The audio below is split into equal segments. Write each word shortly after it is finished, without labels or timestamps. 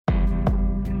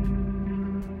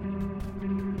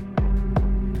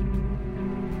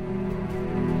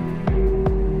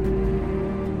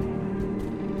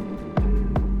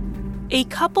A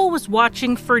couple was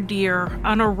watching for deer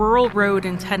on a rural road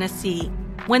in Tennessee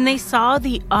when they saw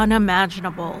the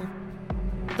unimaginable: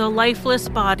 the lifeless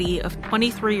body of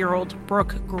 23-year-old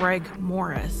Brooke Gregg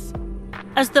Morris.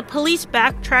 As the police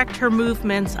backtracked her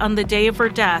movements on the day of her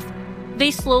death, they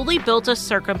slowly built a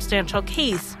circumstantial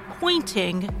case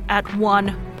pointing at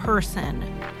one person.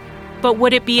 But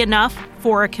would it be enough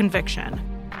for a conviction?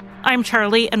 I'm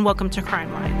Charlie, and welcome to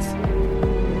Crime Lines.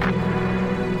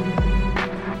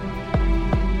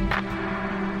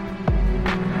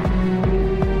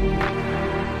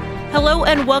 Hello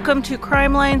and welcome to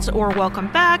Crime Lines, or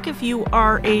welcome back if you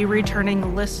are a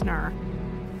returning listener.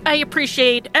 I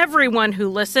appreciate everyone who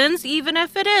listens, even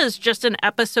if it is just an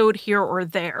episode here or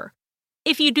there.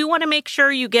 If you do want to make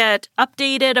sure you get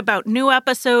updated about new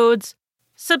episodes,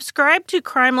 subscribe to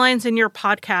Crime Lines in your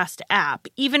podcast app.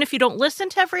 Even if you don't listen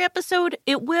to every episode,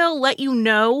 it will let you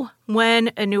know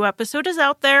when a new episode is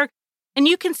out there, and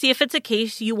you can see if it's a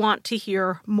case you want to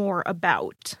hear more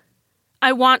about.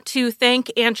 I want to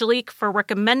thank Angelique for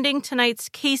recommending tonight's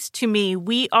case to me.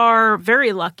 We are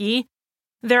very lucky.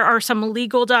 There are some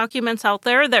legal documents out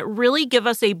there that really give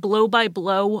us a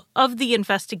blow-by-blow of the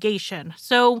investigation.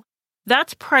 So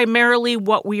that's primarily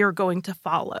what we are going to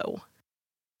follow.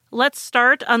 Let's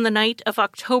start on the night of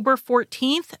October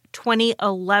 14th,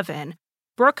 2011.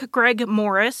 Brooke Gregg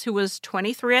Morris, who was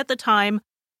 23 at the time,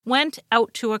 went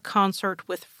out to a concert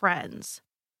with friends.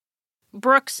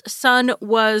 Brooke's son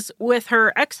was with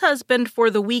her ex-husband for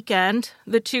the weekend.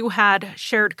 The two had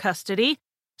shared custody,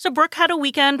 so Brooke had a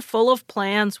weekend full of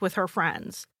plans with her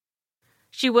friends.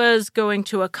 She was going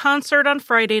to a concert on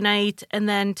Friday night and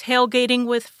then tailgating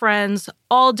with friends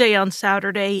all day on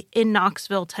Saturday in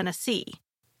Knoxville, Tennessee.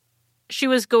 She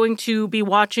was going to be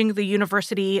watching the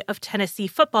University of Tennessee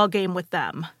football game with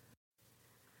them.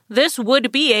 This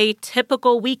would be a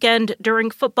typical weekend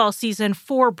during football season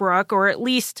for Brooke, or at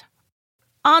least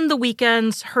on the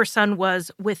weekends, her son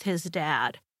was with his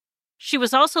dad. She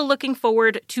was also looking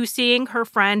forward to seeing her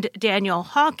friend Daniel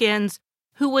Hawkins,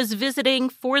 who was visiting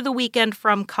for the weekend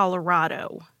from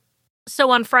Colorado.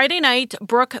 So on Friday night,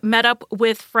 Brooke met up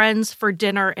with friends for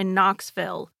dinner in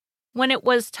Knoxville. When it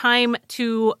was time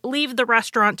to leave the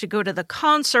restaurant to go to the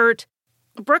concert,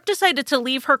 Brooke decided to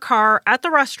leave her car at the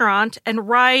restaurant and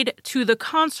ride to the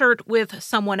concert with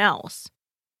someone else.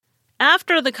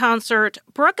 After the concert,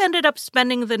 Brooke ended up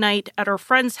spending the night at her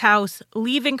friend's house,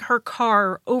 leaving her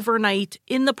car overnight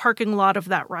in the parking lot of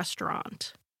that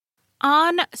restaurant.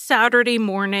 On Saturday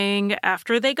morning,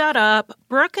 after they got up,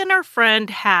 Brooke and her friend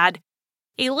had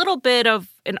a little bit of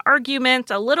an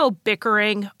argument, a little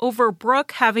bickering over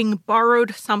Brooke having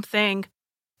borrowed something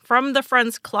from the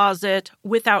friend's closet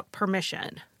without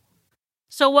permission.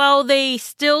 So while they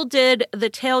still did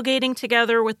the tailgating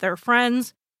together with their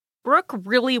friends, Brooke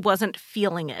really wasn't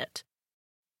feeling it.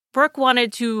 Brooke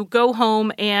wanted to go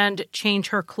home and change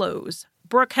her clothes.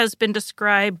 Brooke has been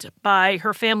described by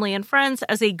her family and friends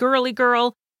as a girly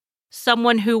girl,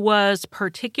 someone who was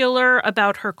particular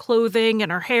about her clothing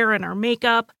and her hair and her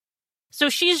makeup. So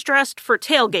she's dressed for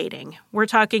tailgating. We're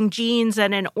talking jeans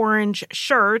and an orange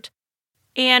shirt,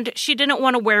 and she didn't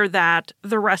want to wear that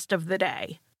the rest of the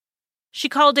day. She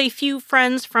called a few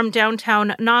friends from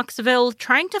downtown Knoxville,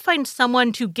 trying to find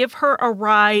someone to give her a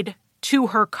ride to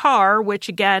her car, which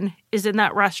again is in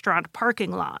that restaurant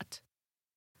parking lot.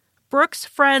 Brooke's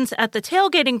friends at the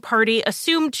tailgating party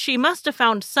assumed she must have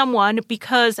found someone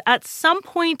because at some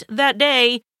point that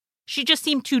day, she just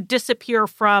seemed to disappear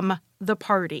from the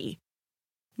party.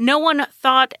 No one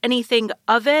thought anything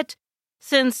of it,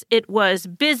 since it was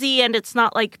busy and it's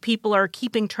not like people are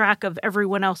keeping track of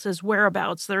everyone else's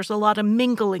whereabouts. There's a lot of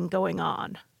mingling going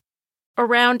on.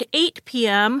 Around 8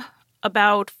 p.m.,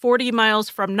 about 40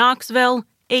 miles from Knoxville,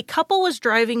 a couple was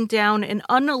driving down an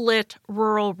unlit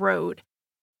rural road,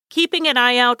 keeping an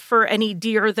eye out for any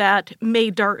deer that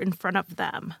may dart in front of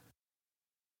them.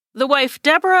 The wife,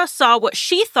 Deborah, saw what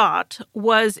she thought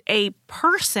was a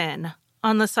person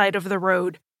on the side of the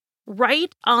road,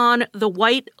 right on the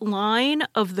white line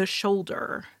of the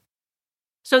shoulder.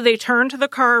 So they turned the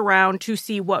car around to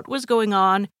see what was going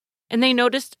on, and they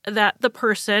noticed that the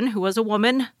person, who was a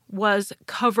woman, was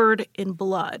covered in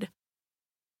blood.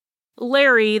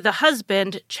 Larry, the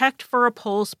husband, checked for a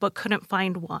pulse but couldn't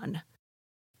find one.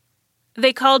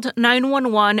 They called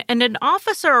 911, and an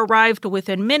officer arrived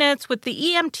within minutes with the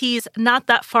EMTs not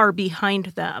that far behind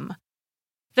them.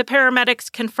 The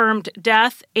paramedics confirmed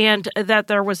death and that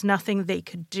there was nothing they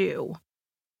could do.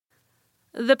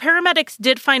 The paramedics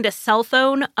did find a cell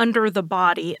phone under the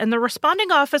body, and the responding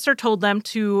officer told them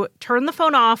to turn the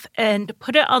phone off and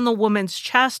put it on the woman's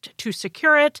chest to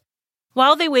secure it,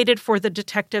 while they waited for the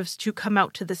detectives to come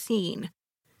out to the scene.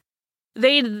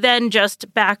 They then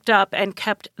just backed up and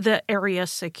kept the area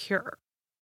secure.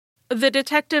 The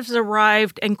detectives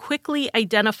arrived and quickly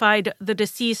identified the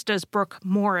deceased as Brooke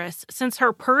Morris, since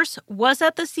her purse was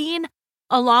at the scene,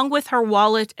 along with her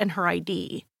wallet and her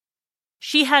ID.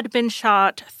 She had been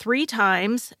shot 3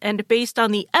 times, and based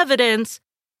on the evidence,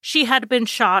 she had been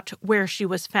shot where she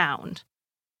was found.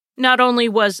 Not only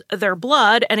was there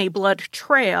blood and a blood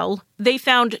trail, they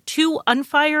found 2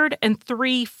 unfired and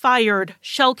 3 fired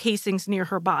shell casings near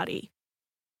her body.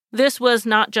 This was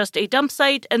not just a dump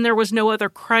site, and there was no other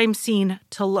crime scene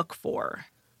to look for.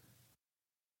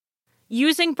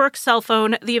 Using Brooke's cell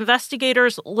phone, the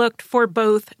investigators looked for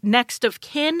both next of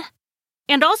kin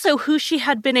and also who she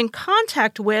had been in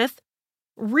contact with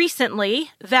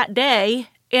recently that day,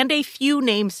 and a few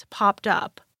names popped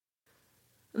up.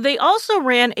 They also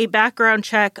ran a background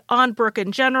check on Brooke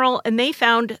in general, and they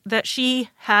found that she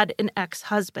had an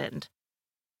ex-husband.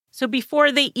 So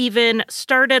before they even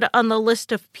started on the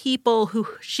list of people who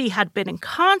she had been in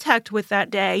contact with that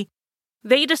day,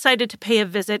 they decided to pay a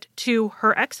visit to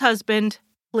her ex-husband,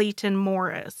 Clayton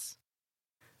Morris.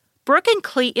 Brooke and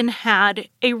Clayton had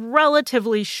a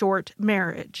relatively short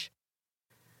marriage.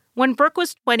 When Brooke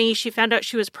was 20, she found out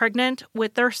she was pregnant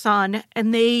with their son,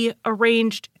 and they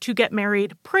arranged to get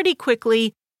married pretty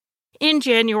quickly in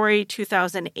January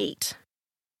 2008.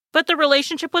 But the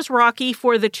relationship was rocky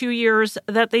for the 2 years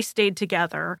that they stayed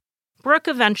together. Brooke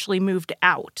eventually moved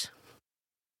out.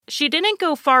 She didn't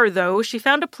go far, though. She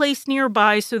found a place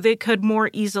nearby so they could more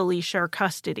easily share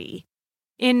custody.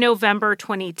 In November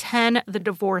 2010, the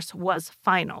divorce was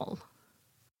final.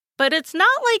 But it's not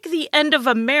like the end of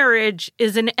a marriage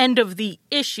is an end of the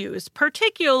issues,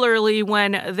 particularly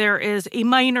when there is a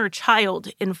minor child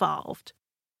involved.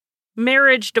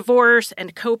 Marriage, divorce,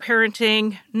 and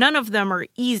co-parenting, none of them are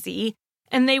easy,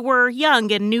 and they were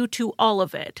young and new to all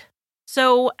of it.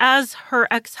 So, as her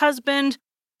ex-husband,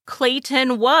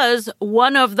 Clayton was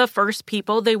one of the first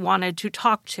people they wanted to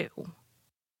talk to.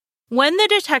 When the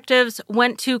detectives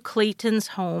went to Clayton's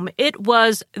home, it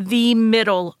was the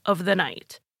middle of the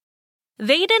night.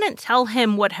 They didn't tell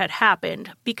him what had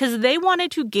happened because they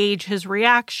wanted to gauge his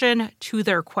reaction to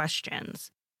their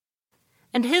questions.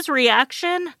 And his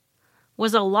reaction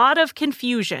was a lot of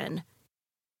confusion.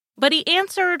 But he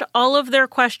answered all of their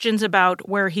questions about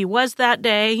where he was that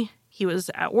day. He was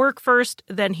at work first,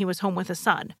 then he was home with his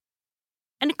son.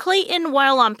 And Clayton,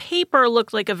 while on paper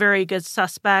looked like a very good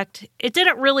suspect, it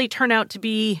didn't really turn out to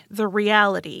be the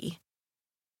reality.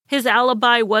 His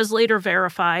alibi was later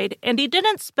verified, and he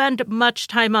didn't spend much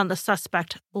time on the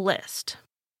suspect list.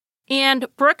 And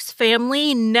Brooke's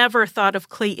family never thought of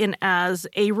Clayton as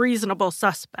a reasonable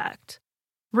suspect.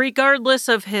 Regardless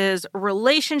of his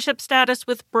relationship status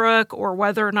with Brooke or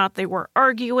whether or not they were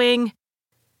arguing,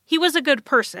 he was a good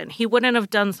person. He wouldn't have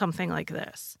done something like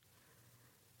this.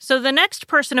 So the next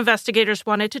person investigators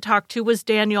wanted to talk to was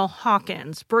Daniel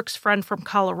Hawkins, Brooke's friend from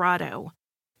Colorado.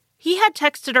 He had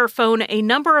texted her phone a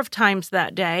number of times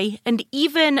that day, and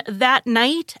even that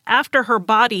night after her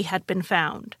body had been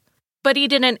found. But he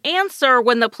didn't answer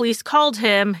when the police called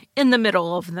him in the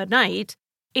middle of the night,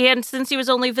 and since he was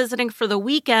only visiting for the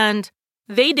weekend,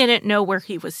 they didn't know where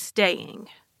he was staying.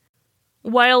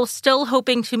 While still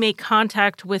hoping to make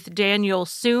contact with Daniel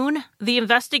soon, the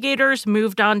investigators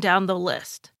moved on down the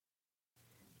list.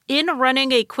 In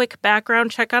running a quick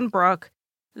background check on Brooke,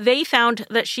 they found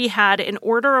that she had an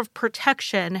order of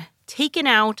protection taken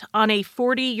out on a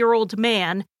 40-year-old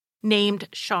man named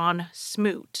Sean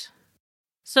Smoot.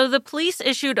 So the police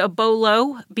issued a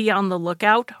BOLO, be on the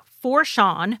lookout, for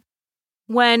Sean,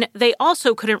 when they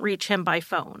also couldn't reach him by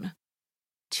phone.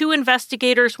 2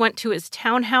 investigators went to his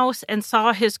townhouse and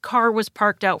saw his car was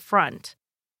parked out front.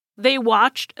 They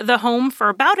watched the home for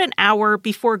about an hour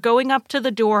before going up to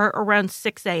the door around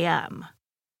 6 a.m.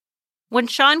 When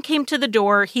Sean came to the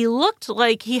door, he looked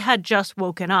like he had just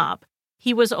woken up.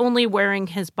 He was only wearing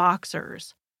his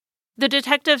boxers. The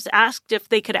detectives asked if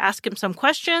they could ask him some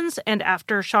questions, and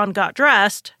after Sean got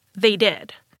dressed, they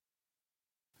did.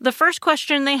 The first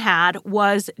question they had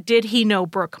was, did he know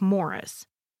Brooke Morris?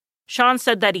 Sean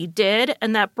said that he did,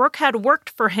 and that Brooke had worked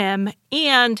for him,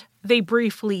 and they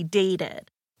briefly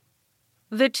dated.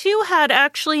 The 2 had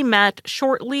actually met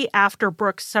shortly after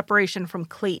Brooke's separation from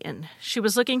Clayton. She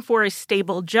was looking for a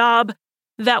stable job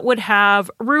that would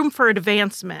have room for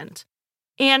advancement.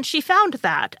 And she found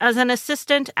that as an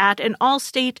assistant at an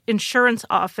Allstate insurance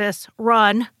office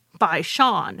run by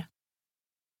Sean.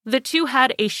 The 2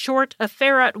 had a short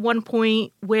affair at one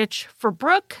point, which, for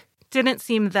Brooke, didn't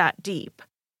seem that deep.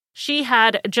 She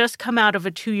had just come out of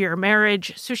a 2-year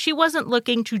marriage, so she wasn't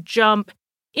looking to jump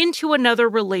into another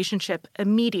relationship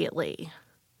immediately.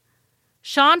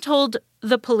 Sean told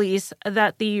the police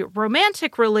that the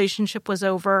romantic relationship was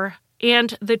over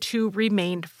and the two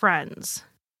remained friends.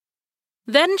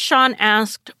 Then Sean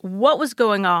asked what was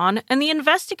going on, and the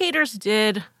investigators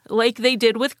did like they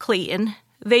did with Clayton.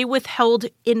 They withheld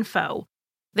info.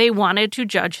 They wanted to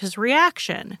judge his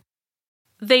reaction.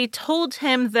 They told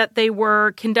him that they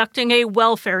were conducting a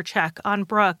welfare check on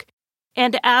Brooke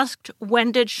and asked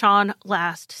when did Sean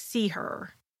last see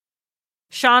her.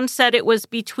 Sean said it was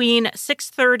between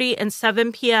 6:30 and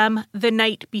 7 p.m. the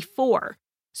night before.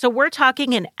 So we're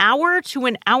talking an hour to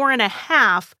an hour and a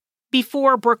half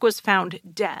before Brooke was found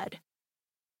dead.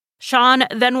 Sean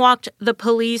then walked the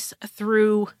police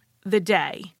through the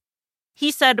day. He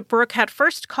said Brooke had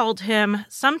first called him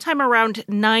sometime around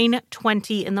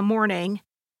 9:20 in the morning,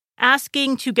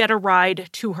 asking to get a ride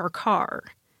to her car.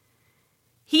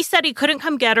 He said he couldn't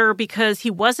come get her because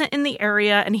he wasn't in the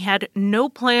area and he had no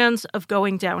plans of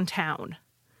going downtown.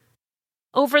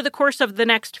 Over the course of the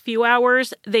next few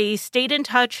hours, they stayed in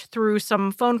touch through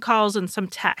some phone calls and some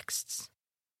texts.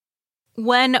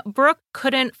 When Brooke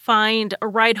couldn't find a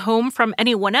ride home from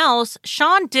anyone else,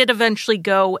 Sean did eventually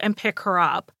go and pick her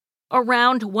up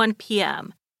around 1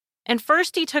 p.m. And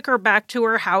first he took her back to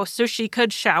her house so she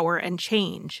could shower and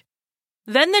change.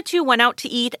 Then the two went out to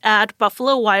eat at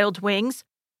Buffalo Wild Wings,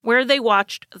 where they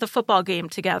watched the football game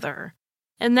together.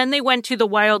 And then they went to the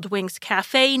Wild Wings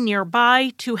Cafe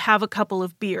nearby to have a couple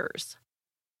of beers.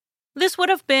 This would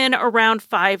have been around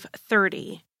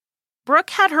 5:30.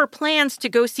 Brooke had her plans to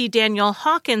go see Daniel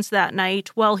Hawkins that night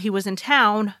while he was in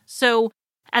town, so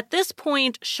at this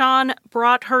point, Sean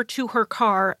brought her to her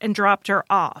car and dropped her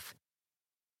off.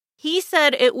 He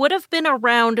said it would have been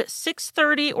around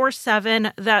 6:30 or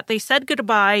 7 that they said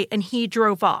goodbye and he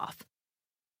drove off.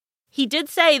 He did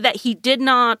say that he did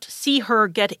not see her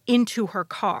get into her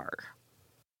car.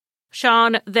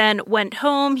 Sean then went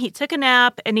home, he took a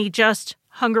nap, and he just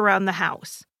hung around the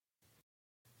house.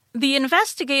 The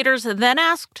investigators then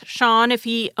asked Sean if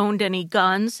he owned any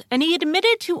guns, and he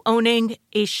admitted to owning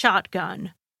a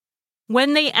shotgun.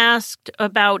 When they asked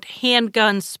about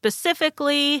handguns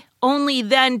specifically, only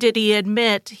then did he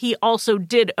admit he also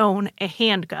did own a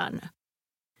handgun.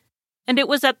 And it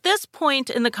was at this point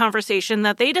in the conversation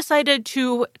that they decided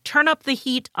to turn up the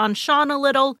heat on Sean a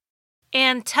little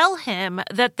and tell him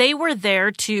that they were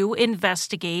there to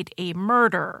investigate a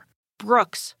murder,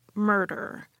 Brooke's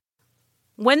murder.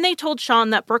 When they told Sean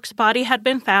that Brooke's body had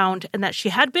been found and that she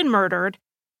had been murdered,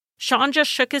 Sean just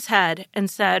shook his head and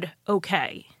said,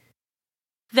 okay.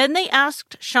 Then they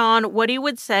asked Sean what he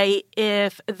would say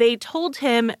if they told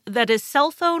him that his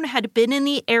cell phone had been in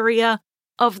the area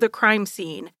of the crime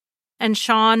scene, and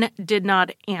Sean did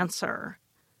not answer.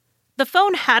 The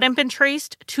phone hadn't been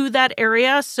traced to that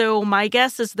area, so my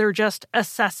guess is they're just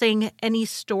assessing any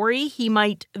story he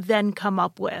might then come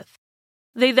up with.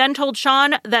 They then told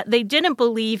Sean that they didn't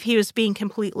believe he was being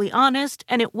completely honest,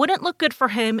 and it wouldn't look good for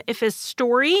him if his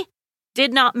story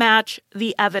did not match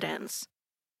the evidence.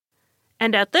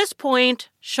 And at this point,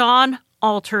 Sean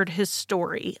altered his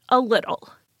story a little.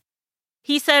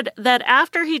 He said that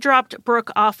after he dropped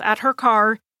Brooke off at her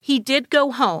car, he did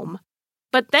go home,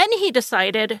 but then he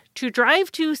decided to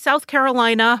drive to South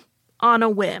Carolina on a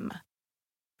whim.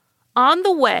 On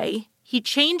the way, he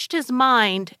changed his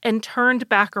mind and turned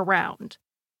back around.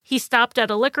 He stopped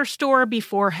at a liquor store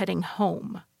before heading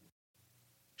home.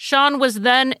 Sean was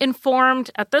then informed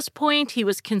at this point he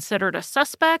was considered a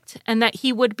suspect and that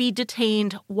he would be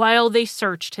detained while they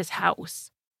searched his house.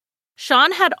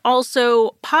 Sean had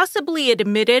also possibly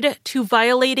admitted to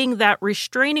violating that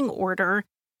restraining order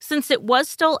since it was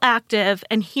still active,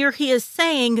 and here he is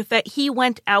saying that he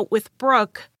went out with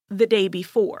Brooke the day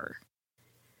before.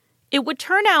 It would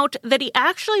turn out that he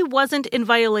actually wasn't in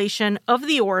violation of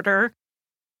the order,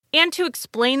 and to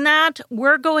explain that,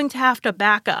 we're going to have to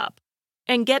back up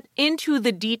and get into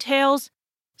the details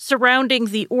surrounding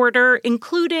the order,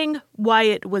 including why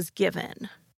it was given.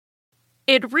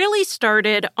 It really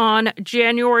started on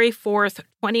January 4th,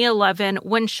 2011,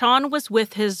 when Sean was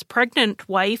with his pregnant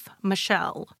wife,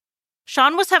 Michelle.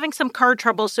 Sean was having some car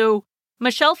trouble, so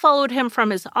Michelle followed him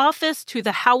from his office to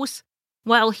the house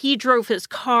while he drove his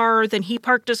car. Then he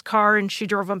parked his car and she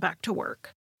drove him back to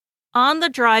work. On the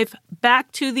drive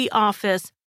back to the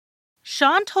office,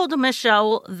 Sean told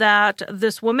Michelle that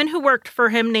this woman who worked for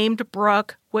him named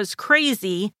Brooke was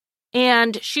crazy,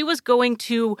 and she was going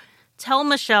to tell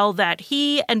Michelle that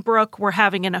he and Brooke were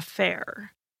having an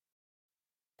affair.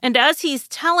 And as he's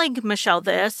telling Michelle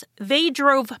this, they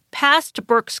drove past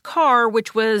Brooke's car,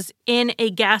 which was in a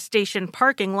gas station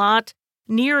parking lot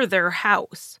near their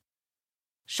house.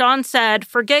 Sean said,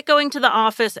 forget going to the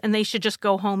office and they should just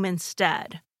go home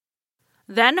instead.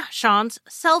 Then Sean's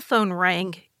cell phone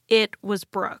rang. It was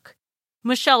Brooke.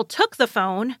 Michelle took the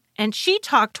phone and she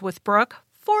talked with Brooke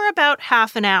for about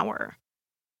half an hour.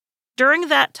 During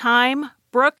that time,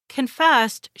 Brooke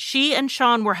confessed she and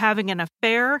Sean were having an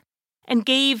affair and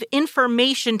gave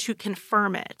information to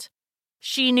confirm it.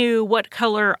 She knew what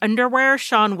color underwear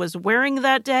Sean was wearing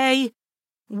that day,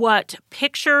 what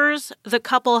pictures the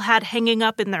couple had hanging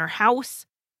up in their house,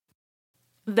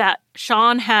 that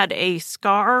Sean had a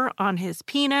scar on his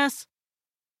penis,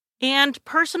 and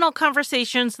personal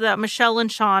conversations that Michelle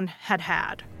and Sean had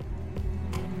had.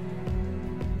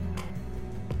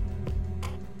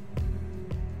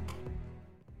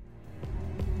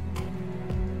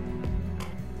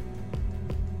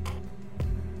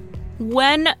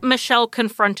 When Michelle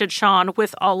confronted Sean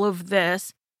with all of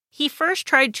this, he first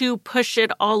tried to push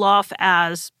it all off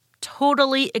as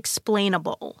totally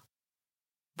explainable.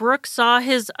 Brooke saw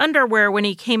his underwear when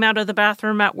he came out of the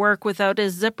bathroom at work without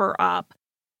his zipper up.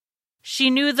 She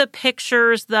knew the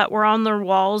pictures that were on their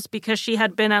walls because she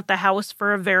had been at the house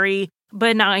for a very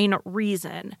benign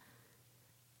reason.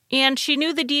 And she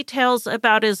knew the details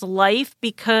about his life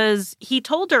because he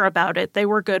told her about it. They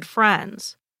were good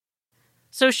friends.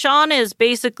 So Sean is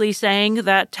basically saying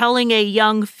that telling a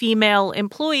young female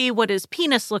employee what his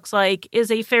penis looks like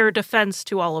is a fair defense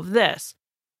to all of this.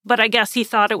 But I guess he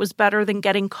thought it was better than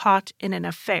getting caught in an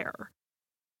affair.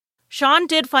 Sean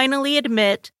did finally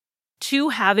admit to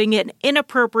having an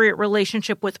inappropriate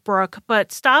relationship with Brooke,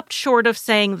 but stopped short of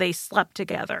saying they slept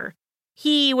together.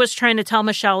 He was trying to tell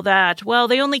Michelle that, well,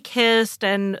 they only kissed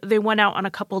and they went out on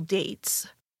a couple dates.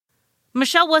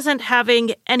 Michelle wasn't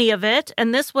having any of it,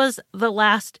 and this was the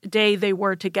last day they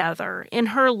were together. In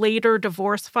her later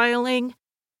divorce filing,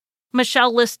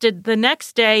 Michelle listed the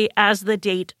next day as the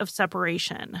date of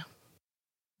separation.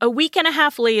 A week and a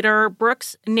half later,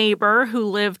 Brooke's neighbor, who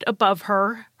lived above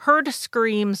her, heard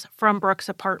screams from Brooke's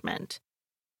apartment.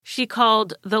 She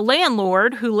called the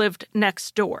landlord, who lived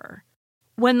next door.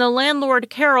 When the landlord,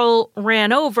 Carol,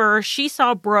 ran over, she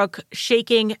saw Brooke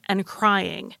shaking and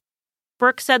crying.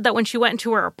 Brooke said that when she went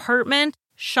into her apartment,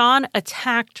 Sean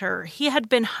attacked her. He had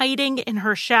been hiding in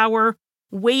her shower,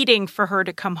 waiting for her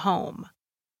to come home.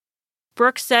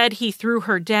 Brooke said he threw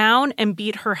her down and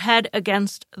beat her head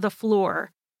against the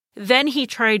floor. Then he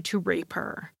tried to rape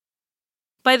her.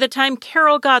 By the time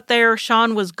Carol got there,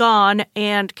 Sean was gone,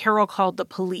 and Carol called the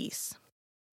police.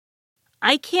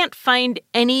 I can't find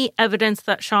any evidence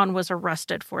that Sean was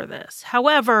arrested for this.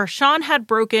 However, Sean had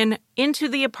broken into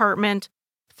the apartment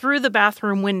through the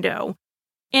bathroom window,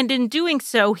 and in doing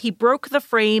so, he broke the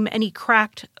frame and he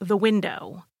cracked the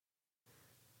window.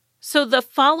 So the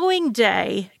following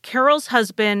day, Carol's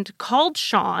husband called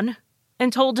Sean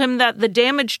and told him that the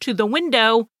damage to the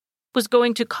window was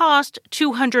going to cost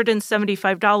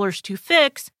 $275 to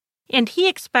fix, and he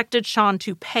expected Sean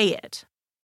to pay it.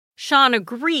 Sean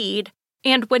agreed,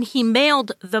 and when he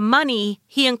mailed the money,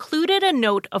 he included a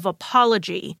note of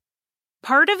apology.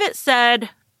 Part of it said,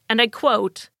 and I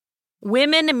quote,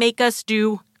 "Women make us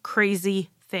do crazy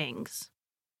things."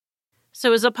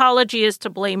 So his apology is to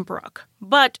blame Brooke,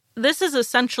 but this is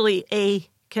essentially a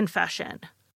confession.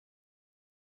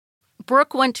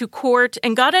 Brooke went to court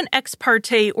and got an ex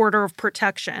parte order of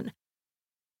protection.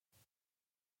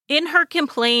 In her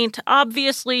complaint,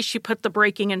 obviously she put the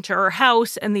breaking into her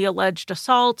house and the alleged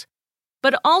assault,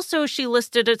 but also she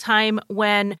listed a time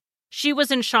when she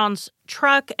was in Sean's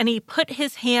truck and he put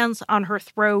his hands on her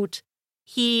throat.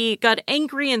 He got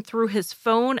angry and threw his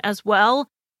phone as well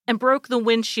and broke the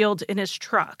windshield in his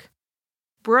truck.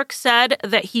 Brooke said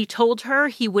that he told her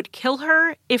he would kill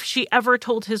her if she ever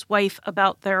told his wife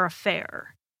about their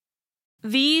affair.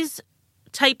 These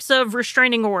types of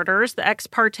restraining orders, the ex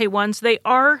parte ones, they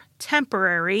are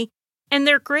temporary, and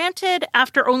they're granted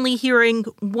after only hearing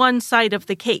one side of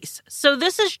the case. So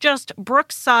this is just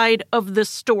Brooke's side of the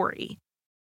story.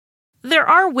 There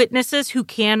are witnesses who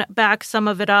can back some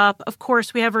of it up. Of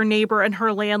course, we have her neighbor and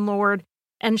her landlord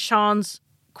and Sean's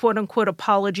quote-unquote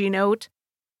apology note.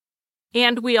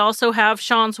 And we also have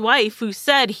Sean's wife, who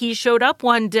said he showed up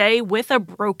one day with a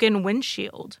broken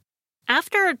windshield.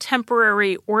 After a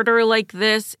temporary order like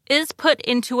this is put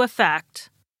into effect,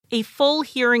 a full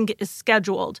hearing is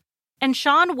scheduled, and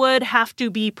Sean would have to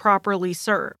be properly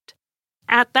served.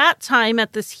 At that time,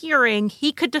 at this hearing,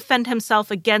 he could defend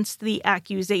himself against the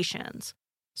accusations.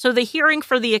 So the hearing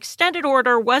for the extended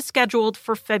order was scheduled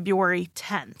for February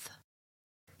 10th.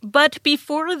 But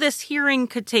before this hearing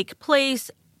could take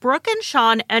place, Brooke and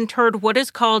Sean entered what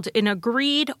is called an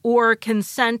agreed or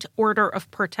consent order of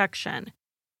protection.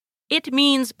 It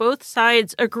means both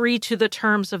sides agree to the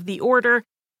terms of the order,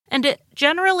 and it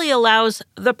generally allows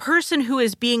the person who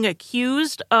is being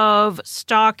accused of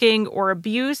stalking or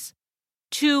abuse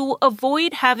to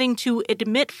avoid having to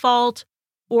admit fault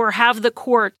or have the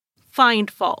court find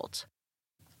fault.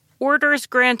 Orders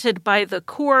granted by the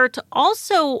court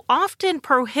also often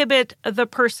prohibit the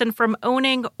person from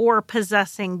owning or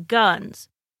possessing guns.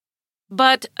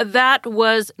 But that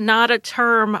was not a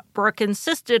term Brooke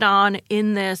insisted on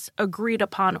in this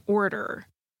agreed-upon order.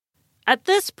 At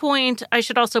this point, I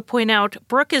should also point out,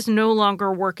 Brooke is no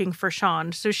longer working for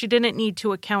Sean, so she didn't need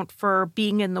to account for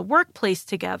being in the workplace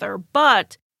together.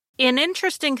 But an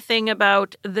interesting thing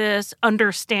about this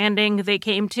understanding they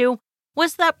came to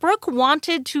was that Brooke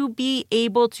wanted to be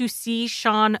able to see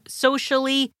Sean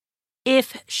socially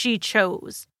if she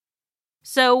chose.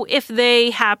 So if they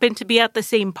happened to be at the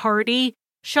same party,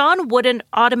 Sean wouldn't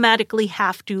automatically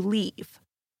have to leave.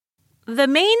 The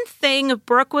main thing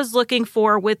Brooke was looking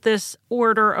for with this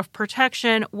order of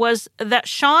protection was that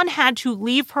Sean had to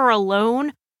leave her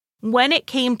alone when it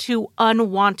came to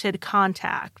unwanted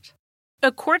contact.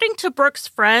 According to Brooke's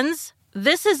friends,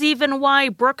 this is even why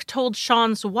Brooke told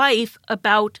Sean's wife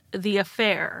about the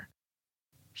affair.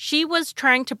 She was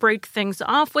trying to break things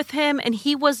off with him, and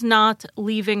he was not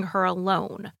leaving her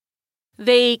alone.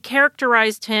 They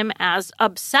characterized him as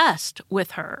obsessed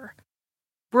with her.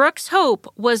 Brooke's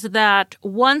hope was that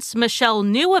once Michelle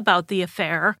knew about the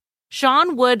affair,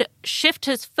 Sean would shift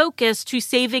his focus to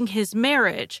saving his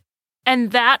marriage,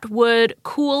 and that would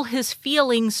cool his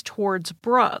feelings towards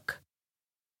Brooke.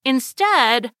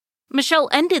 Instead, Michelle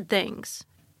ended things,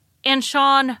 and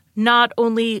Sean not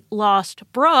only lost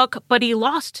Brooke, but he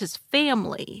lost his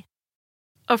family.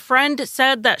 A friend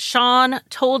said that Sean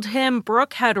told him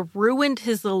Brooke had ruined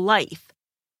his life,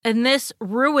 and this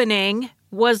ruining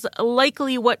was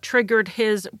likely what triggered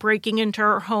his breaking into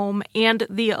her home and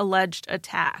the alleged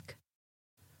attack.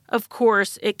 Of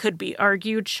course, it could be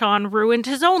argued Sean ruined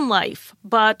his own life,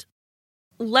 but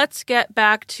let's get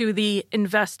back to the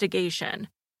investigation.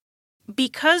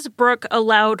 Because Brooke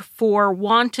allowed for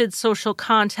wanted social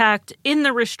contact in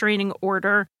the restraining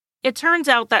order, it turns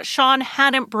out that Sean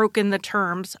hadn't broken the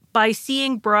terms by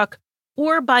seeing Brooke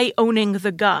or by owning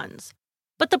the guns.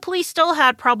 But the police still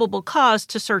had probable cause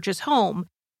to search his home.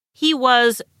 He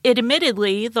was,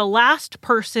 admittedly, the last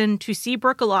person to see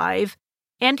Brooke alive,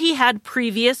 and he had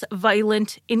previous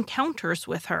violent encounters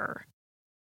with her.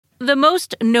 The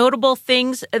most notable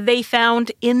things they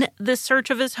found in the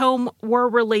search of his home were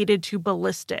related to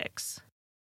ballistics.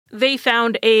 They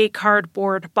found a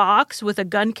cardboard box with a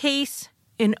gun case,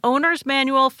 an owner's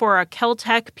manual for a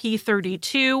Kel-Tec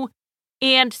P32,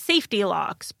 and safety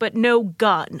locks, but no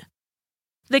gun.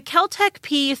 The Kel-Tec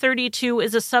P32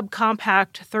 is a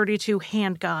subcompact .32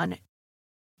 handgun.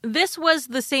 This was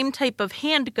the same type of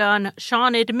handgun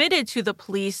Sean admitted to the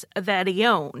police that he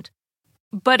owned,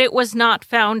 but it was not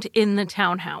found in the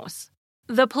townhouse.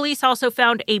 The police also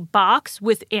found a box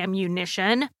with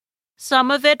ammunition. Some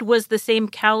of it was the same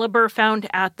caliber found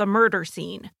at the murder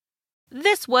scene.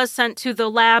 This was sent to the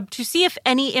lab to see if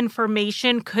any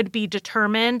information could be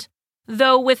determined,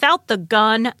 though without the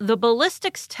gun, the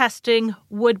ballistics testing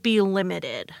would be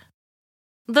limited.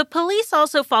 The police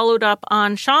also followed up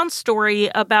on Sean's story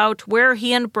about where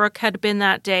he and Brooke had been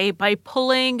that day by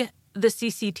pulling the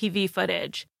CCTV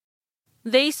footage.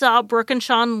 They saw Brooke and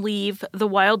Sean leave the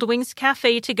Wild Wings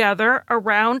Cafe together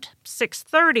around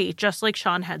 6:30, just like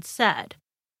Sean had said.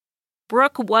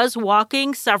 Brooke was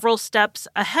walking several steps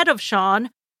ahead of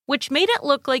Sean, which made it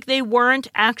look like they weren't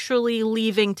actually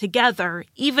leaving together,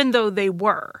 even though they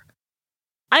were.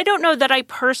 I don't know that I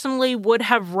personally would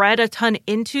have read a ton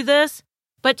into this,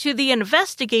 but to the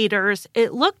investigators,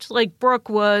 it looked like Brooke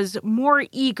was more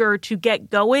eager to get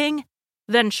going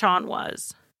than Sean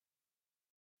was.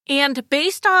 And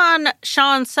based on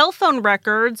Sean's cell phone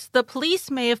records, the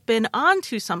police may have been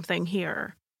onto something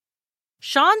here.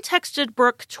 Sean texted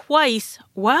Brooke twice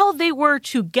while they were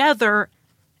together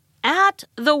at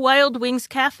the Wild Wings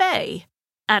Cafe.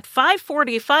 At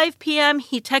 5:45 p.m.,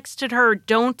 he texted her,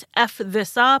 "Don't F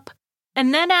this up."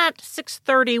 And then at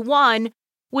 6:31,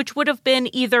 which would have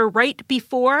been either right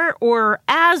before or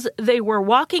as they were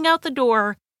walking out the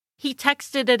door, he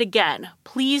texted it again,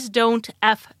 "Please don't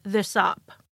F this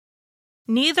up."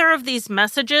 Neither of these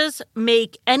messages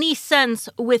make any sense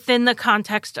within the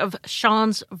context of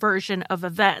Sean's version of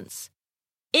events.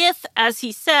 If, as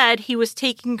he said, he was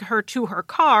taking her to her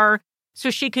car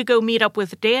so she could go meet up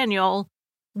with Daniel,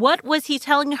 what was he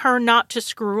telling her not to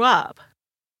screw up?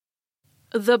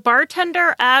 The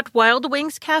bartender at Wild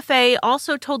Wings Cafe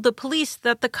also told the police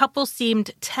that the couple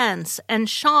seemed tense, and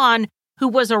Sean, who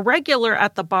was a regular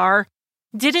at the bar,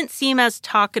 didn't seem as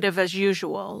talkative as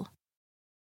usual.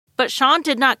 But Sean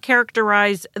did not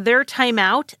characterize their time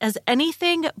out as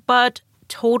anything but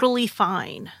totally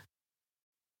fine.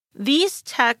 These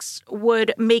texts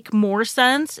would make more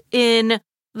sense in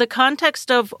the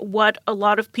context of what a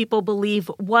lot of people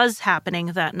believe was happening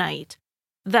that night,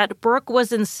 that Brooke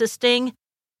was insisting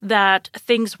that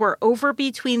things were over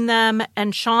between them,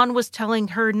 and Sean was telling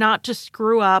her not to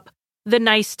screw up the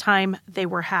nice time they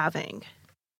were having.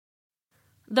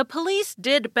 The police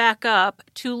did back up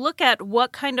to look at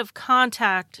what kind of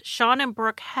contact Sean and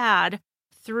Brooke had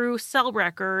through cell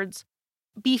records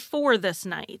before this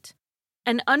night.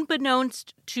 And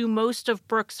unbeknownst to most of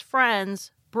Brooke's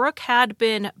friends, Brooke had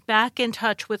been back in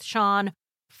touch with Sean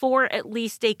for at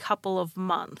least a couple of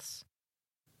months.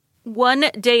 One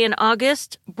day in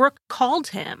August, Brooke called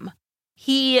him.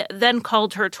 He then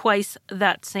called her twice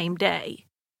that same day.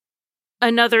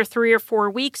 Another 3 or 4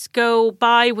 weeks go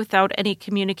by without any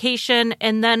communication,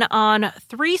 and then on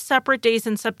 3 separate days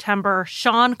in September,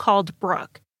 Sean called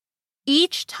Brooke.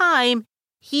 Each time,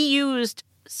 he used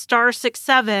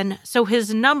 *67 so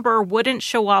his number wouldn't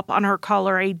show up on her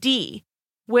caller ID,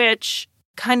 which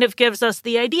kind of gives us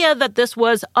the idea that this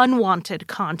was unwanted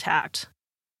contact.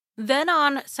 Then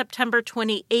on September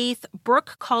 28th,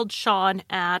 Brooke called Sean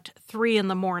at 3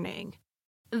 a.m.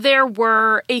 There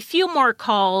were a few more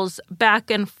calls back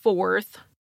and forth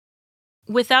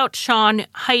without Sean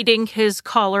hiding his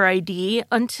caller ID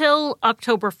until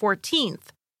October 14th.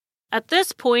 At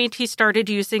this point, he started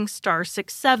using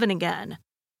 *67 again.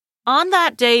 On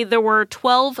that day, there were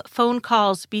 12 phone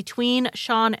calls between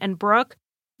Sean and Brooke,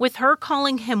 with her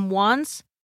calling him once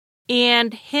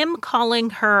and him calling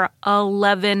her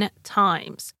 11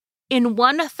 times. In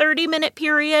one 30-minute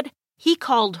period, he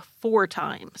called 4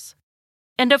 times.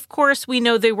 And of course, we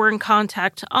know they were in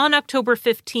contact on October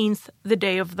 15th, the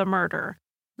day of the murder.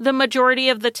 The majority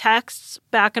of the texts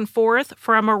back and forth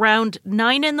from around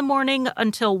 9 a.m.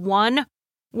 until 1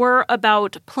 were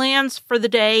about plans for the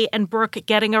day and Brooke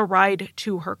getting a ride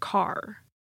to her car.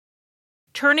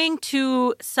 Turning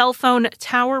to cell phone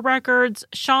tower records,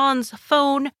 Sean's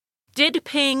phone did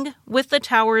ping with the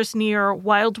towers near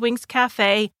Wild Wings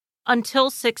Cafe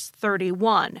until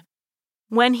 6:31,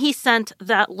 when he sent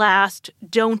that last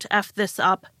 "Don't F this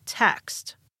up"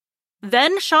 text.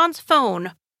 Then Sean's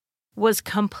phone was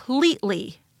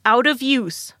completely out of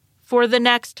use for the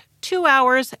next 2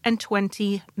 hours and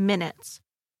 20 minutes.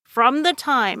 From the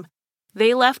time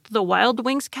they left the Wild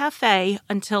Wings Cafe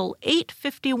until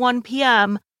 8:51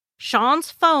 p.m.,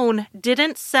 Sean's phone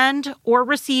didn't send or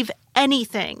receive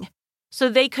anything, so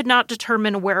they could not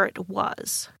determine where it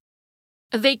was.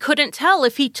 They couldn't tell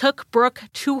if he took Brooke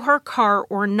to her car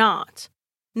or not.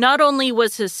 Not only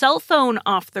was his cell phone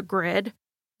off the grid,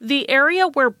 the area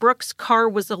where Brooke's car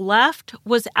was left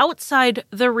was outside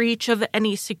the reach of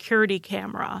any security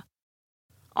camera.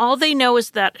 All they know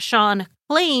is that Sean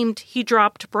claimed he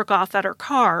dropped Brooke off at her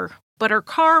car, but her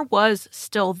car was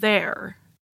still there.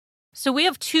 So we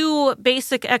have 2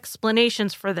 basic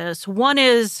explanations for this. One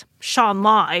is Sean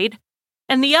lied,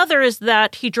 and the other is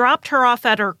that he dropped her off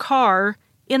at her car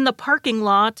in the parking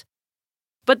lot,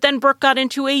 but then Brooke got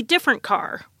into a different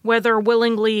car, whether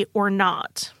willingly or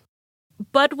not.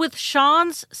 But with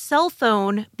Sean's cell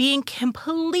phone being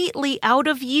completely out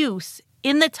of use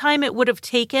in the time it would have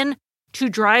taken to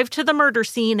drive to the murder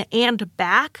scene and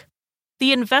back,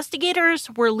 the investigators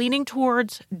were leaning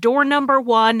towards door number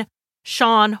 1,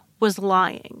 Sean was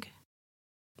lying.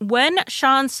 When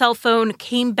Sean's cell phone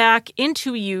came back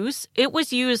into use, it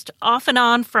was used off and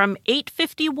on from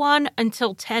 8:51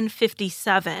 until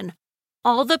 10:57.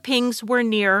 All the pings were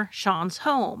near Sean's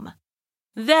home.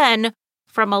 Then,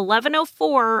 from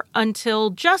 11:04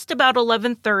 until just about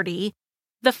 11:30,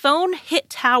 the phone hit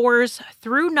towers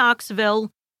through Knoxville,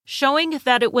 showing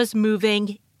that it was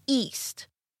moving east.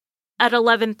 At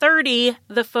 11:30,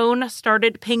 the phone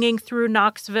started pinging through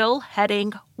Knoxville,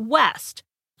 heading west,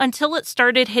 until it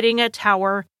started hitting a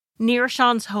tower near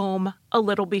Sean's home a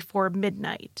little before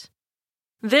midnight.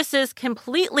 This is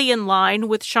completely in line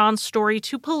with Sean's story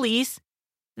to police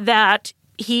that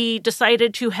he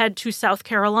decided to head to South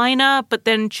Carolina, but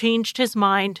then changed his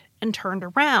mind and turned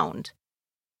around.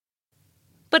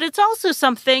 But it's also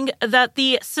something that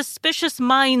the suspicious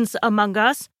minds among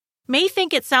us may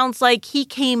think it sounds like he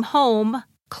came home,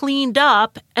 cleaned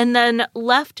up, and then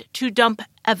left to dump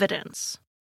evidence.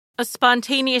 A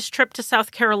spontaneous trip to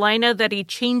South Carolina that he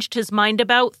changed his mind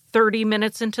about 30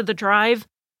 minutes into the drive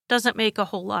doesn't make a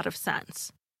whole lot of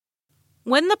sense.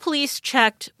 When the police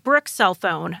checked Brooke's cell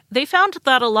phone, they found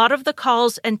that a lot of the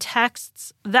calls and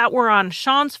texts that were on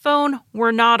Sean's phone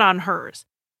were not on hers,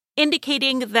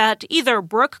 indicating that either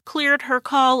Brooke cleared her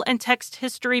call and text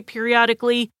history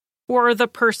periodically, or the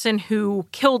person who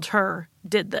killed her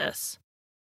did this.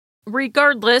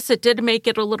 Regardless, it did make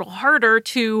it a little harder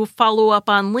to follow up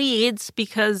on leads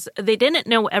because they didn't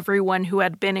know everyone who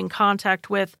had been in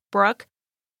contact with Brooke,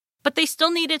 but they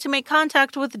still needed to make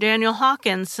contact with Daniel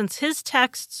Hawkins since his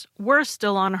texts were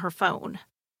still on her phone.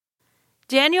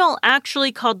 Daniel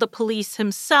actually called the police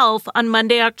himself on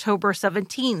Monday, October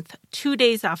 17th, 2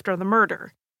 days after the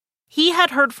murder. He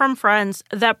had heard from friends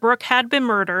that Brooke had been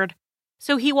murdered,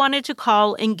 so he wanted to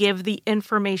call and give the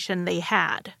information they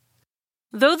had.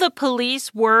 Though the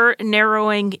police were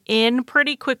narrowing in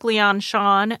pretty quickly on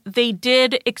Sean, they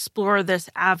did explore this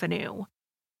avenue.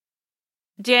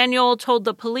 Daniel told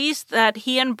the police that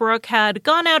he and Brooke had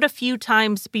gone out a few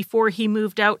times before he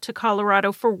moved out to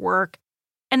Colorado for work,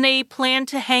 and they planned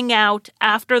to hang out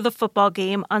after the football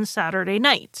game on Saturday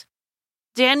night.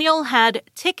 Daniel had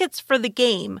tickets for the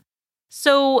game,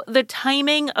 so the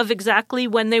timing of exactly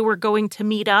when they were going to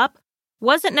meet up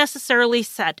wasn't necessarily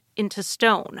set into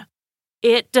stone.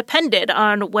 It depended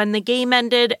on when the game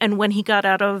ended and when he got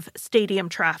out of stadium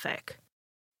traffic.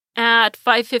 At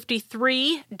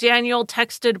 5:53, Daniel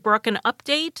texted Brooke an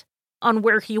update on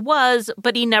where he was,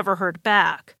 but he never heard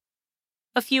back.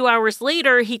 A few hours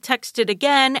later, he texted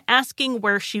again asking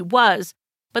where she was,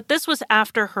 but this was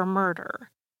after her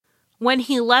murder. When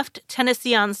he left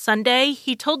Tennessee on Sunday,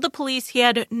 he told the police he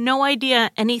had no idea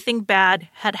anything bad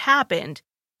had happened.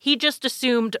 He just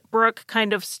assumed Brooke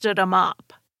kind of stood him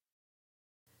up.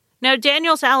 Now,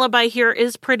 Daniel's alibi here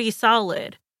is pretty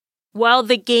solid. While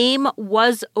the game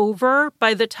was over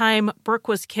by the time Brooke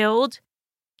was killed,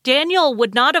 Daniel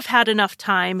would not have had enough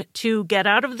time to get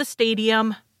out of the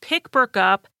stadium, pick Brooke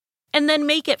up, and then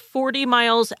make it 40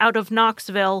 miles out of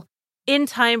Knoxville in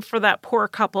time for that poor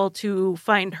couple to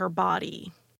find her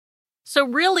body. So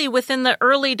really, within the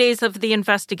early days of the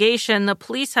investigation, the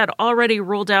police had already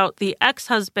ruled out the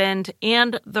ex-husband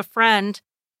and the friend,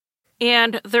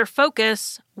 and their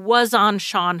focus was on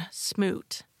Sean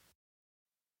Smoot.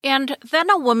 And then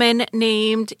a woman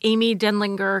named Amy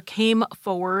Denlinger came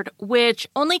forward, which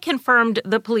only confirmed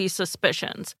the police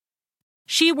suspicions.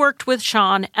 She worked with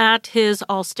Sean at his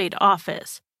Allstate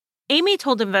office. Amy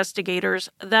told investigators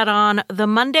that on the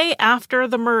Monday after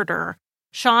the murder,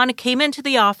 Sean came into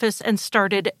the office and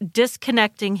started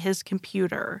disconnecting his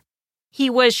computer. He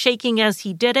was shaking as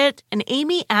he did it, and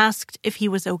Amy asked if he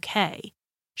was okay.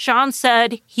 Sean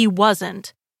said he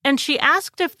wasn't, and she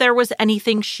asked if there was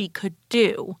anything she could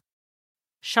do.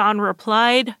 Sean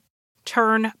replied,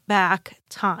 "Turn back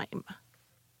time."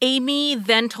 Amy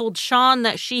then told Sean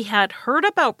that she had heard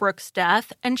about Brooke's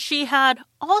death, and she had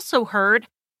also heard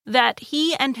that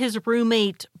he and his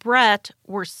roommate, Brett,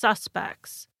 were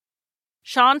suspects.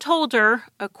 Sean told her,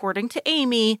 according to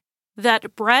Amy,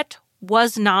 that Brett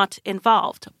was not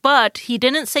involved, but he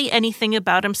didn't say anything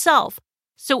about himself.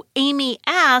 So Amy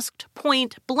asked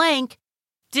point blank,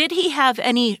 did he have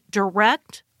any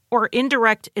direct or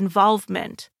indirect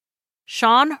involvement?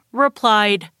 Sean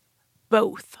replied,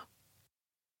 both.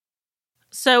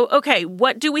 So, okay,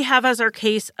 what do we have as our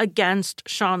case against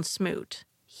Sean Smoot?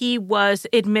 He was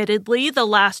admittedly the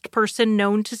last person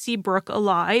known to see Brooke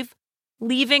alive,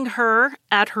 leaving her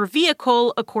at her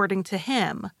vehicle, according to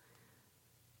him.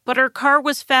 But her car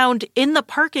was found in the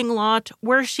parking lot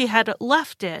where she had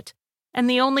left it, and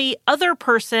the only other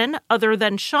person other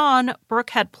than Sean Brooke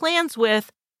had plans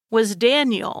with was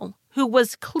Daniel, who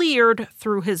was cleared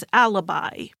through his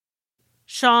alibi.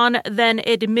 Sean then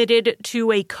admitted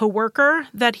to a coworker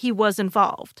that he was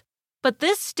involved. But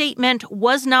this statement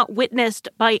was not witnessed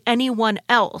by anyone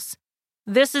else.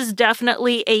 This is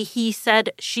definitely a he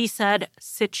said, she said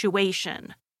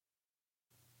situation.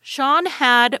 Sean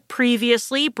had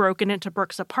previously broken into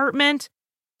Brooke's apartment,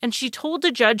 and she told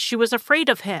the judge she was afraid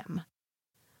of him.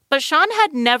 But Sean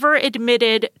had never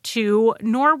admitted to,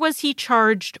 nor was he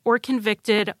charged or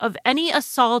convicted of any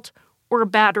assault or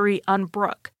battery on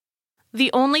Brooke.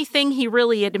 The only thing he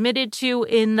really admitted to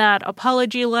in that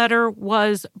apology letter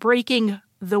was breaking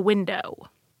the window.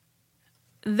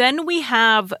 Then we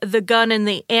have the gun and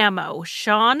the ammo.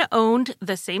 Sean owned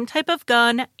the same type of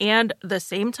gun and the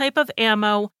same type of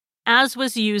ammo as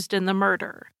was used in the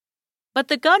murder. But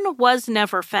the gun was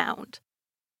never found.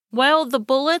 While the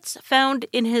bullets found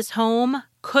in his home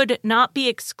could not be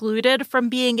excluded from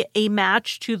being a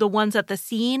match to the ones at the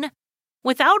scene,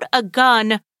 without a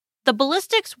gun, the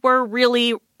ballistics were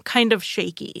really kind of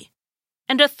shaky.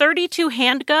 And a .32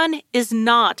 handgun is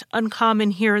not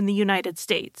uncommon here in the United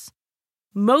States.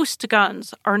 Most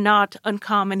guns are not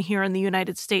uncommon here in the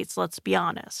United States, let's be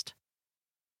honest.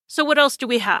 So what else do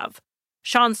we have?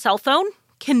 Sean's cell phone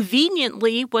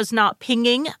conveniently was not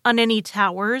pinging on any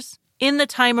towers in the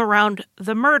time around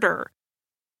the murder.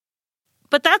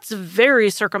 But that's very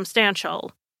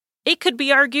circumstantial. It could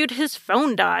be argued his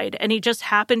phone died and he just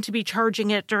happened to be charging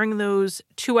it during those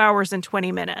 2 hours and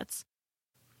 20 minutes.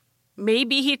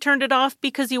 Maybe he turned it off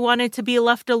because he wanted to be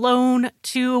left alone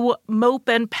to mope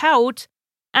and pout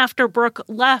after Brooke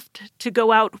left to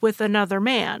go out with another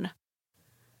man.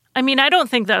 I mean, I don't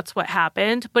think that's what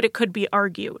happened, but it could be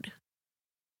argued.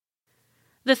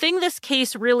 The thing this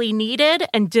case really needed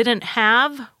and didn't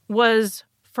have was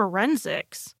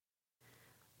forensics.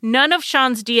 None of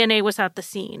Sean's DNA was at the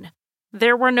scene.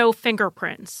 There were no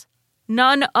fingerprints.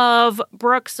 None of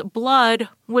Brooke's blood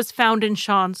was found in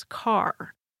Sean's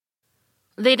car.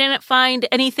 They didn't find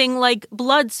anything like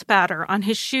blood spatter on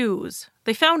his shoes.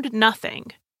 They found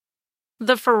nothing.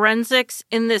 The forensics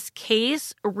in this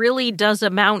case really does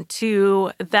amount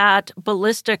to that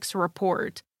ballistics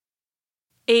report.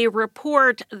 A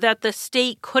report that the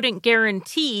state couldn't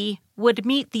guarantee would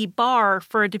meet the bar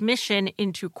for admission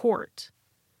into court.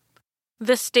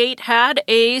 The state had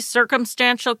a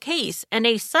circumstantial case and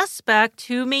a suspect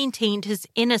who maintained his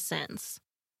innocence.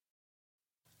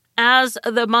 As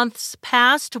the months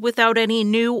passed without any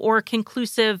new or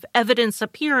conclusive evidence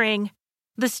appearing,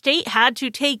 the state had to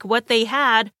take what they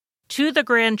had to the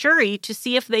grand jury to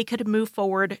see if they could move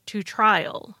forward to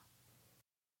trial.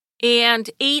 And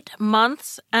 8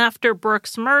 months after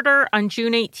Brooke's murder on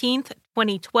June 18th,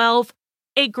 2012,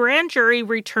 a grand jury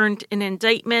returned an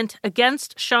indictment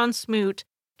against Sean Smoot,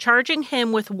 charging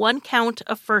him with 1 count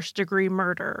of first-degree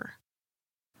murder.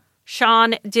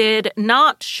 Sean did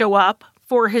not show up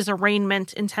for his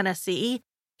arraignment in Tennessee.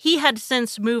 He had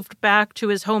since moved back to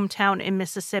his hometown in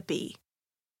Mississippi.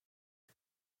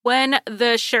 When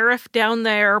the sheriff down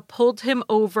there pulled him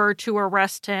over to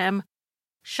arrest him,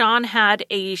 Sean had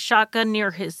a shotgun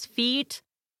near his feet,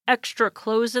 extra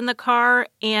clothes in the car,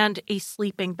 and a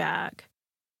sleeping bag.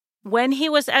 When he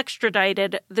was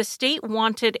extradited, the state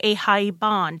wanted a high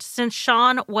bond since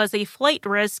Sean was a flight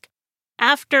risk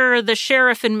after the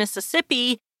sheriff in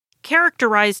Mississippi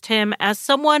characterized him as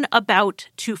someone about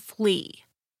to flee.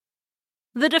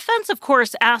 The defense, of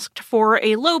course, asked for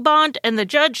a low bond, and the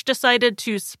judge decided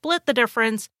to split the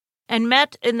difference and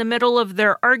met in the middle of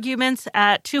their arguments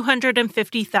at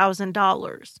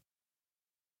 $250,000.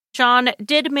 Sean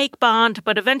did make bond,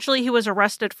 but eventually he was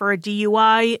arrested for a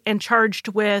DUI and charged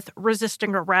with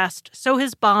resisting arrest, so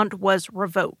his bond was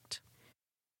revoked.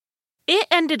 It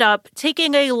ended up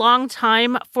taking a long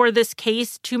time for this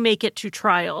case to make it to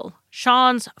trial.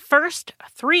 Sean's first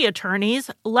 3 attorneys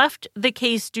left the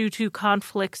case due to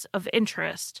conflicts of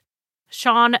interest.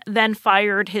 Sean then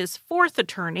fired his 4th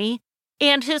attorney,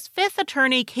 and his 5th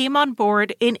attorney came on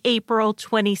board in April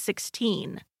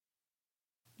 2016.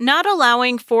 Not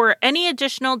allowing for any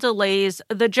additional delays,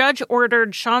 the judge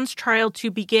ordered Sean's trial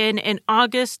to begin in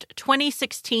August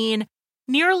 2016,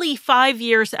 nearly 5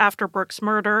 years after Brooke's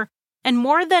murder, and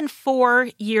more than 4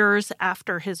 years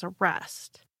after his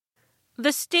arrest.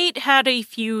 The state had a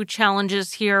few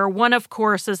challenges here. One, of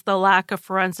course, is the lack of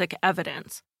forensic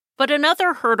evidence. But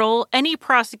another hurdle any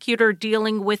prosecutor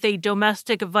dealing with a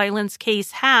domestic violence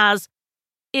case has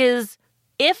is,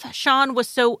 if Sean was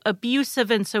so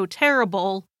abusive and so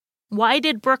terrible, why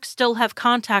did Brooke still have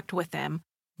contact with him?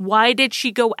 Why did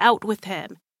she go out with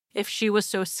him? If she was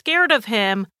so scared of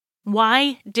him,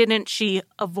 why didn't she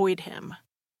avoid him?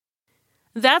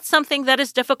 That's something that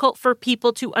is difficult for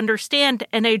people to understand,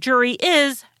 and a jury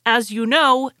is, as you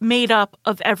know, made up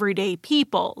of everyday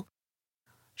people.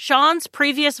 Sean's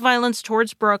previous violence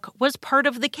towards Brooke was part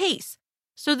of the case,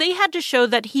 so they had to show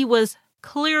that he was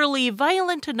clearly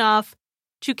violent enough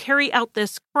to carry out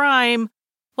this crime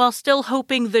while still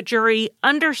hoping the jury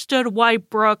understood why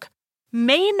Brooke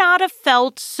may not have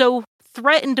felt so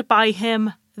threatened by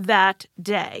him that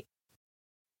day.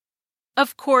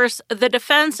 Of course, the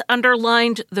defense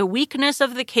underlined the weakness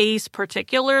of the case,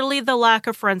 particularly the lack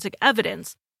of forensic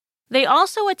evidence. They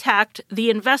also attacked the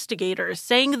investigators,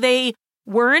 saying they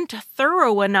weren't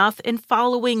thorough enough in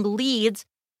following leads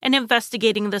and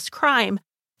investigating this crime.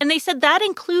 And they said that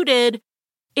included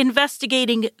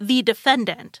investigating the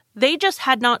defendant. They just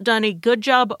had not done a good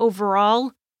job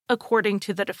overall, according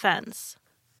to the defense.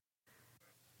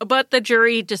 But the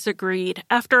jury disagreed.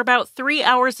 After about 3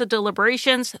 hours of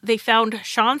deliberations, they found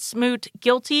Sean Smoot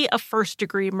guilty of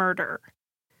first-degree murder.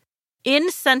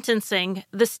 In sentencing,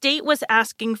 the state was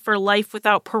asking for life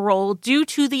without parole due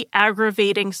to the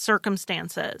aggravating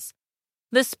circumstances.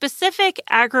 The specific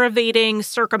aggravating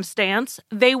circumstance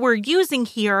they were using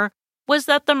here was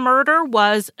that the murder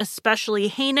was especially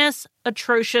heinous,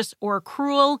 atrocious, or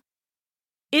cruel,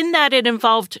 in that it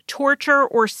involved torture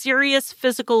or serious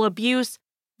physical abuse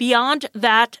beyond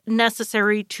that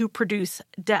necessary to produce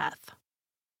death.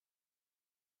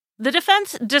 The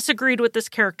defense disagreed with this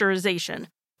characterization.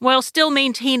 While still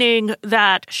maintaining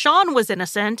that Sean was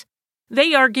innocent,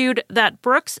 they argued that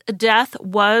Brooke's death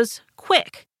was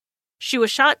quick. She was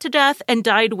shot to death and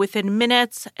died within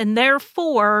minutes, and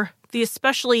therefore, the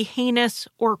especially heinous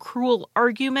or cruel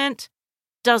argument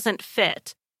doesn't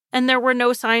fit, and there were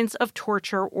no signs of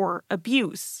torture or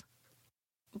abuse.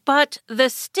 But the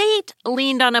state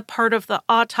leaned on a part of the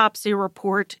autopsy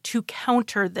report to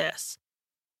counter this.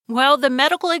 While the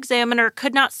medical examiner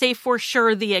could not say for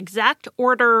sure the exact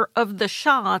order of the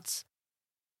shots,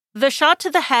 the shot to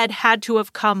the head had to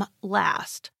have come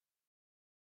last.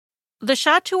 The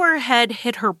shot to her head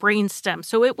hit her brainstem,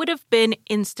 so it would have been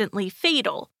instantly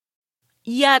fatal.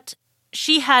 Yet,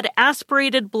 she had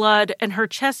aspirated blood and her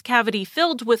chest cavity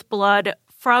filled with blood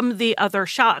from the other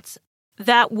shots.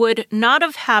 That would not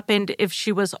have happened if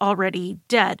she was already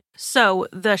dead, so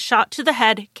the shot to the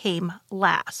head came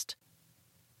last.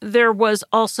 There was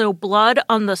also blood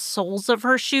on the soles of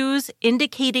her shoes,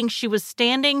 indicating she was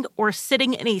standing or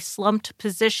sitting in a slumped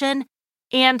position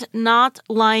and not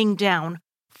lying down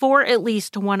for at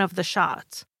least one of the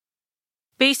shots.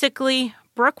 Basically,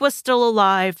 Brooke was still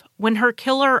alive when her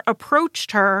killer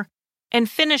approached her and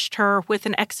finished her with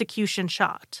an execution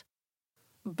shot.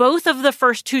 Both of the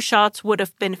first two shots would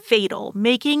have been fatal,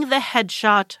 making the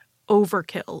headshot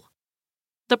overkill.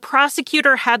 The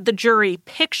prosecutor had the jury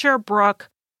picture Brooke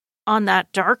on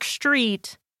that dark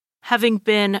street, having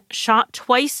been shot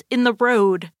twice in the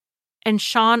road, and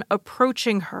Sean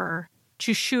approaching her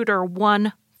to shoot her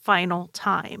one final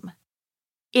time.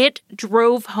 It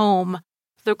drove home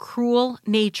the cruel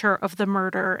nature of the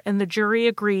murder, and the jury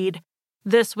agreed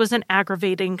this was an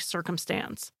aggravating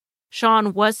circumstance.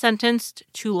 Sean was sentenced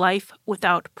to life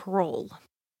without parole.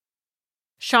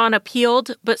 Sean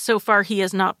appealed, but so far he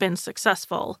has not been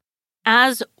successful.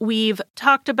 As we've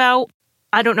talked about,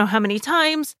 I don't know how many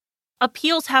times,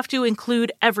 appeals have to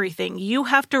include everything. You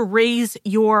have to raise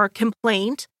your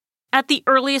complaint at the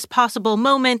earliest possible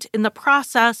moment in the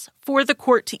process for the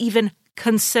court to even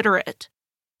consider it.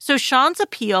 So Sean's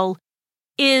appeal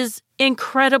is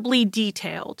incredibly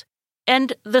detailed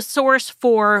and the source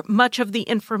for much of the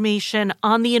information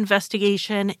on the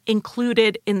investigation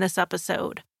included in this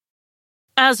episode.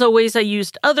 As always, I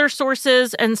used other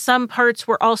sources, and some parts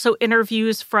were also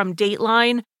interviews from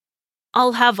Dateline.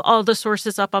 I'll have all the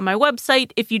sources up on my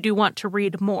website if you do want to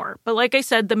read more. But like I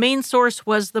said, the main source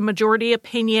was the majority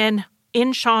opinion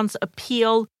in Sean's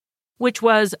appeal, which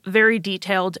was very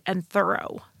detailed and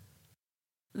thorough.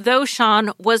 Though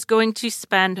Sean was going to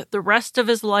spend the rest of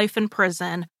his life in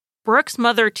prison, Brooke's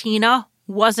mother, Tina,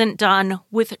 wasn't done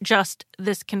with just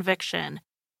this conviction.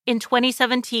 In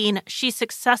 2017, she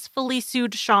successfully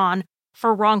sued Sean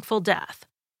for wrongful death.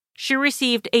 She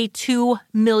received a $2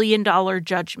 million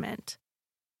judgment.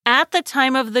 At the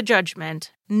time of the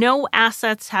judgment, no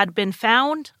assets had been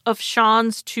found of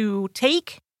Sean's to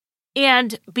take,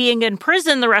 and being in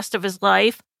prison the rest of his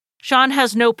life, Sean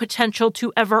has no potential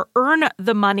to ever earn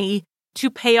the money to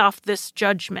pay off this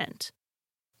judgment.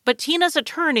 But Tina's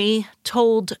attorney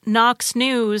told Knox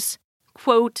News,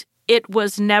 quote, "It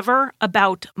was never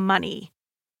about money.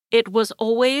 It was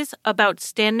always about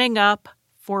standing up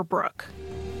for Brooke."